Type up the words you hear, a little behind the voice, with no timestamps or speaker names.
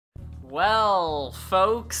Well,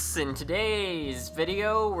 folks, in today's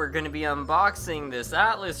video, we're going to be unboxing this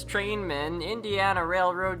Atlas Trainman Indiana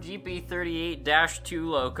Railroad GP38-8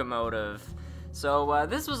 locomotive. So,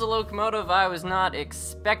 this was a locomotive I was not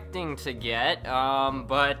expecting to get,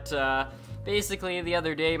 but basically the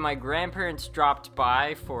other day my grandparents dropped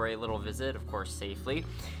by for a little visit, of course safely,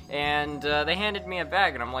 and they handed me a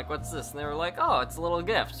bag, and I'm like, what's this? And they were like, oh, it's a little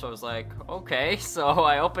gift. So I was like, okay. So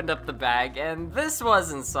I opened up the bag, and this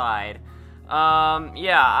was inside.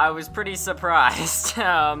 Yeah, I was pretty surprised.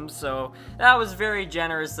 So that was very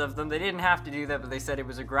generous of them. They didn't have to do that, but they said it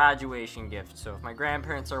was a graduation gift. So if my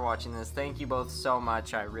grandparents are watching this, thank you both so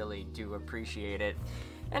much. I really do appreciate it.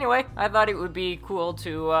 Anyway, I thought it would be cool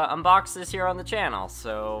to unbox this here on the channel.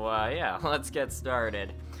 So yeah, let's get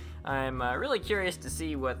started. I'm really curious to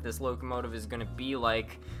see what this locomotive is going to be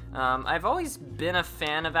like. I've always been a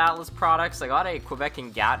fan of Atlas products. I got a Quebec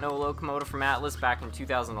and Gatineau locomotive from Atlas back in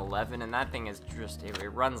 2011, and that thing is just, it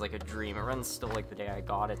runs like a dream. It runs still like the day I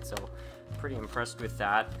got it, so I'm pretty impressed with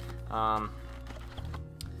that.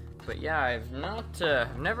 But yeah, I've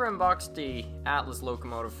never unboxed a Atlas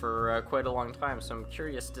locomotive for quite a long time, so I'm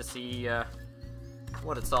curious to see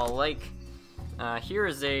what it's all like. Here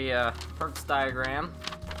is a parts diagram,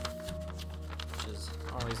 which is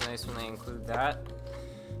always nice when they include that.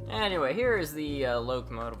 Anyway, here is the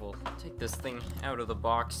locomotive. We'll take this thing out of the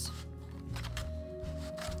box.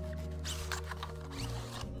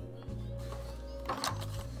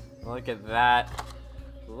 Look at that.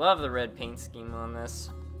 Love the red paint scheme on this.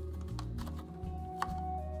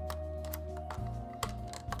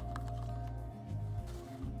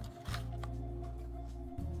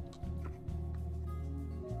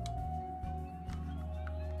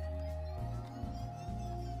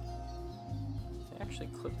 Actually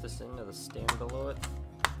clip this into the stand below it.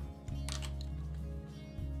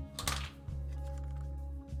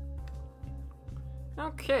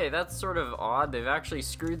 Okay, that's sort of odd. They've actually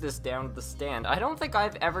screwed this down to the stand. I don't think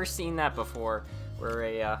I've ever seen that before, where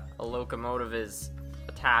a locomotive is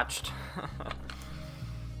attached.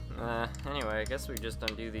 Anyway, I guess we just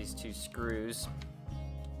undo these two screws.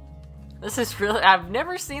 This is really, I've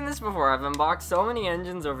never seen this before. I've unboxed so many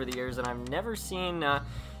engines over the years, and I've never seen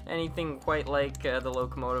anything quite like the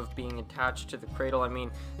locomotive being attached to the cradle. I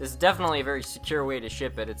mean, it's definitely a very secure way to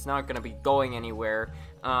ship it. It's not going to be going anywhere,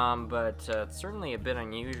 but it's certainly a bit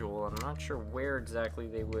unusual. I'm not sure where exactly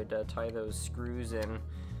they would tie those screws in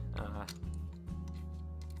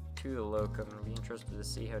to the Loco. I'm going to be interested to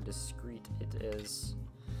see how discreet it is.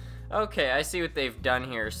 Okay, I see what they've done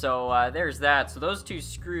here. So there's that. So those two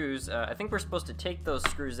screws, I think we're supposed to take those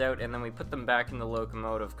screws out and then we put them back in the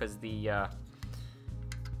locomotive because the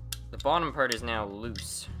bottom part is now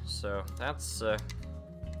loose. So that's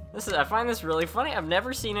I find this really funny. I've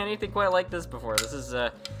never seen anything quite like this before. This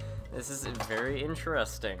is very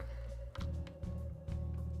interesting.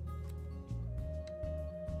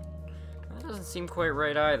 That doesn't seem quite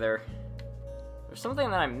right either. There's something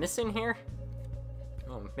that I'm missing here.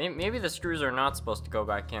 Oh, maybe the screws are not supposed to go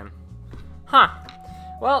back in. Huh.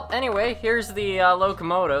 Well, anyway, here's the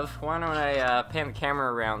locomotive. Why don't I pan the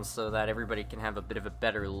camera around so that everybody can have a bit of a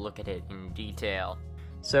better look at it in detail.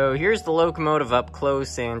 So here's the locomotive up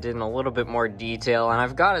close and in a little bit more detail, and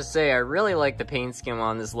I've got to say I really like the paint scheme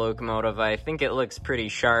on this locomotive. I think it looks pretty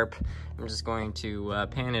sharp. I'm just going to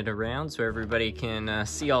pan it around so everybody can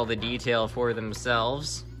see all the detail for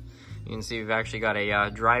themselves. You can see we've actually got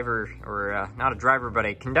a driver, or not a driver, but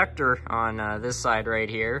a conductor on this side right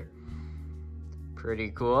here.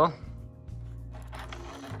 Pretty cool.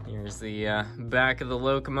 Here's the back of the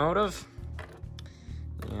locomotive.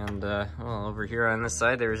 And, well, over here on this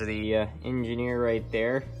side, there's the engineer right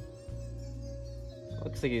there.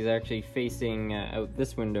 Looks like he's actually facing out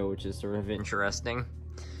this window, which is sort of interesting.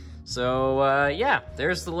 So, yeah,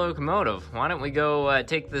 there's the locomotive. Why don't we go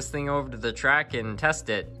take this thing over to the track and test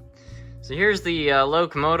it? So here's the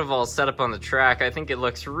locomotive all set up on the track. I think it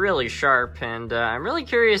looks really sharp, and I'm really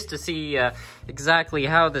curious to see exactly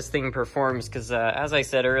how this thing performs, because as I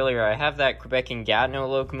said earlier, I have that Quebec and Gatineau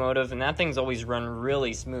locomotive, and that thing's always run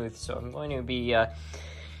really smooth, so I'm going to be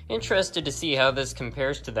interested to see how this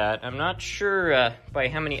compares to that. I'm not sure by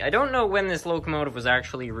how many, I don't know when this locomotive was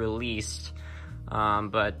actually released,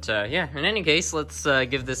 but yeah, in any case, let's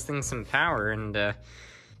give this thing some power and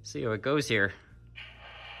see how it goes here.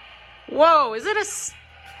 Whoa, is it it's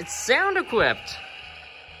sound equipped?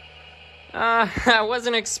 I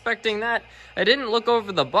wasn't expecting that. I didn't look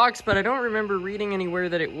over the box, but I don't remember reading anywhere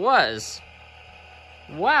that it was.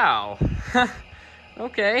 Wow.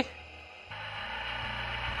 Okay.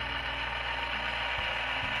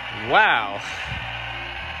 Wow.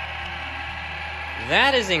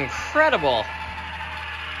 That is incredible.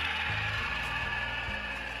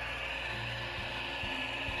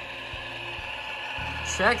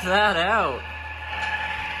 Check that out.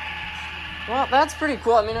 Well, that's pretty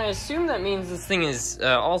cool. I mean, I assume that means this thing is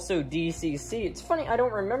also DCC. It's funny, I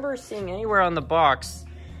don't remember seeing anywhere on the box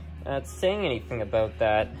that's saying anything about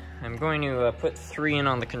that. I'm going to put 3 in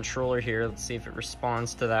on the controller here. Let's see if it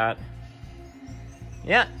responds to that.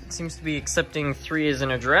 Yeah, it seems to be accepting 3 as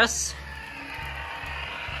an address.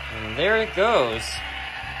 And there it goes.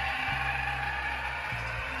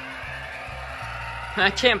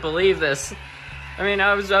 I can't believe this. I mean,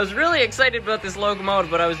 I was really excited about this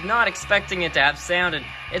locomotive, but I was not expecting it to have sound. And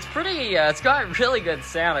it's pretty, it's got really good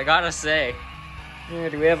sound, I gotta say. Yeah,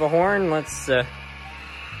 do we have a horn? Let's,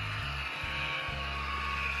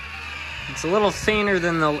 it's a little fainter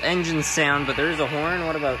than the engine sound, but there is a horn.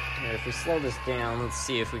 What about, here, if we slow this down, let's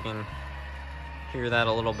see if we can hear that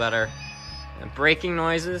a little better. Braking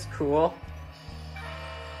noises, cool.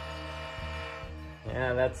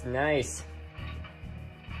 Yeah, that's nice.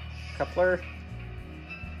 Coupler.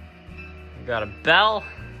 We've got a bell.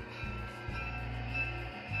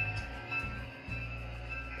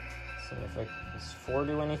 See if does 4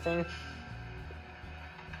 do anything?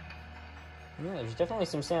 Yeah, there's definitely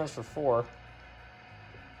some sounds for 4.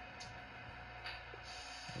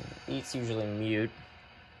 8's usually mute.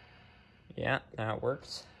 Yeah, that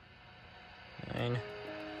works. 9.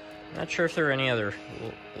 Not sure if there are any other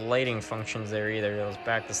lighting functions there either. Let's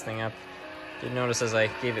back this thing up. Did notice as I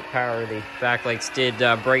gave it power, the backlights did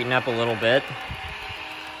brighten up a little bit.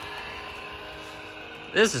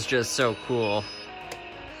 This is just so cool.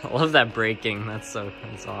 I love that braking. That's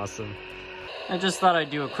awesome. I just thought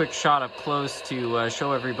I'd do a quick shot up close to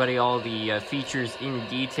show everybody all the features in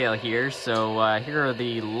detail here. So here are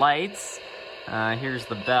the lights. Here's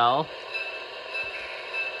the bell.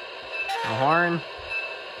 The horn.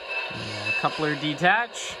 The coupler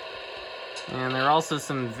detach. And there are also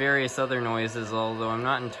some various other noises, although I'm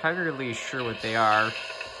not entirely sure what they are.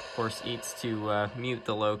 Of course, eats to mute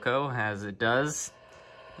the Loco, as it does.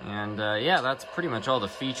 And yeah, that's pretty much all the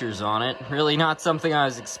features on it. Really not something I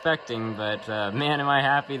was expecting, but man, am I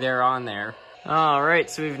happy they're on there. Alright,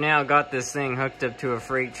 so we've now got this thing hooked up to a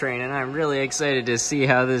freight train, and I'm really excited to see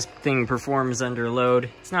how this thing performs under load.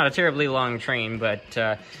 It's not a terribly long train, but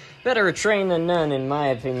better a train than none, in my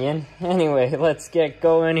opinion. Anyway, let's get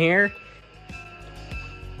going here.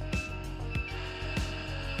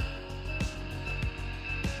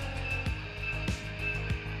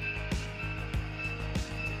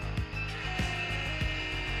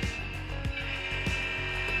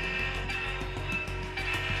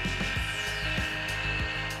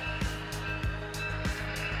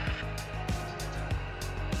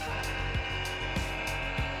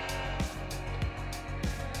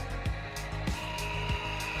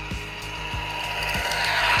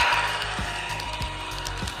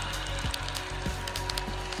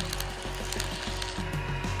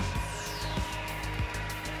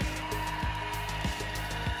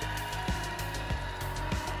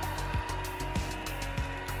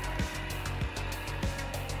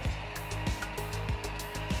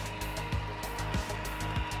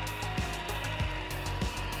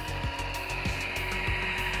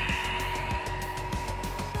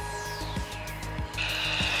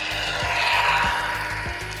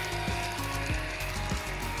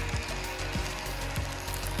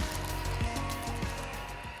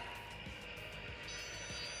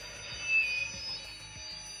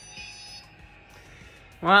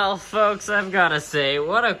 Well, folks, I've gotta say,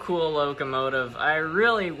 what a cool locomotive. I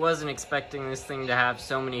really wasn't expecting this thing to have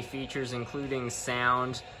so many features, including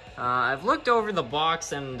sound. I've looked over the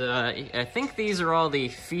box, and I think these are all the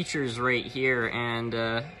features right here, and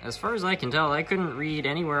as far as I can tell, I couldn't read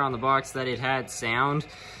anywhere on the box that it had sound.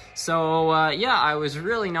 So, yeah, I was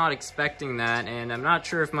really not expecting that, and I'm not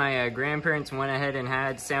sure if my grandparents went ahead and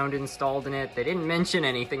had sound installed in it. They didn't mention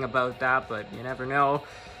anything about that, but you never know.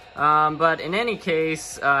 But in any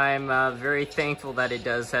case, I'm very thankful that it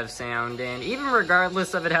does have sound, and even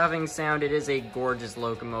regardless of it having sound, it is a gorgeous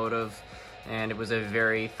locomotive, and it was a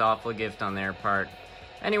very thoughtful gift on their part.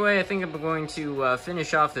 Anyway, I think I'm going to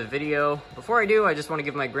finish off the video. Before I do, I just want to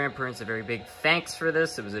give my grandparents a very big thanks for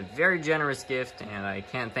this. It was a very generous gift, and I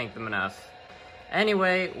can't thank them enough.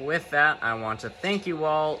 Anyway, with that, I want to thank you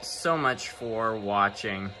all so much for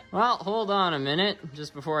watching. Well, hold on a minute.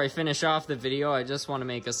 Just before I finish off the video, I just want to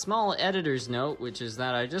make a small editor's note, which is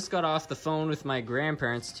that I just got off the phone with my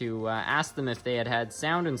grandparents to ask them if they had had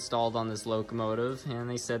sound installed on this locomotive, and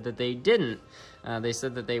they said that they didn't. They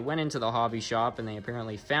said that they went into the hobby shop and they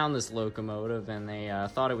apparently found this locomotive, and they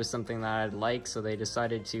thought it was something that I'd like, so they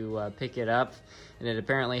decided to pick it up. And it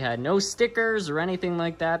apparently had no stickers or anything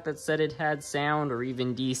like that that said it had sound, or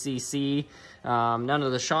even DCC. None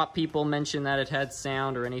of the shop people mentioned that it had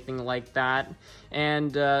sound or anything like that.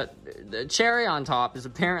 And the cherry on top is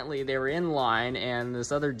apparently they were in line, and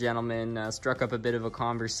this other gentleman struck up a bit of a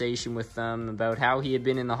conversation with them about how he had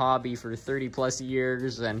been in the hobby for 30 plus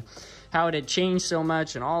years and how it had changed so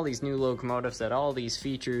much, and all these new locomotives had all these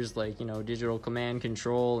features like, you know, digital command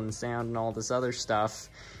control and sound and all this other stuff.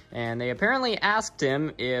 And they apparently asked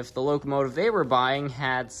him if the locomotive they were buying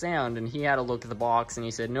had sound, and he had a look at the box and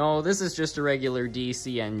he said, no, this is just a regular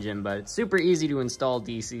DC engine, but it's super easy to install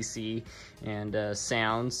DCC and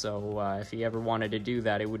sound, so if he ever wanted to do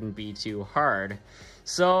that, it wouldn't be too hard.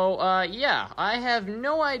 So, yeah, I have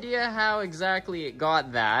no idea how exactly it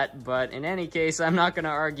got that, but in any case, I'm not going to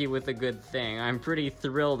argue with a good thing. I'm pretty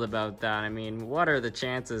thrilled about that. I mean, what are the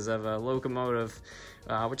chances of a locomotive,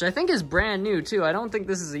 which I think is brand new, too. I don't think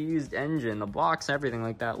this is a used engine. The box, everything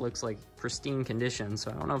like that looks like pristine condition, so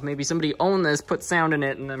I don't know if maybe somebody owned this, put sound in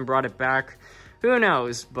it, and then brought it back. Who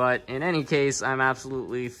knows? But in any case, I'm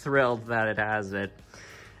absolutely thrilled that it has it.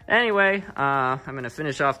 Anyway, I'm going to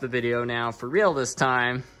finish off the video now for real this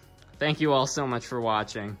time. Thank you all so much for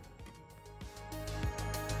watching.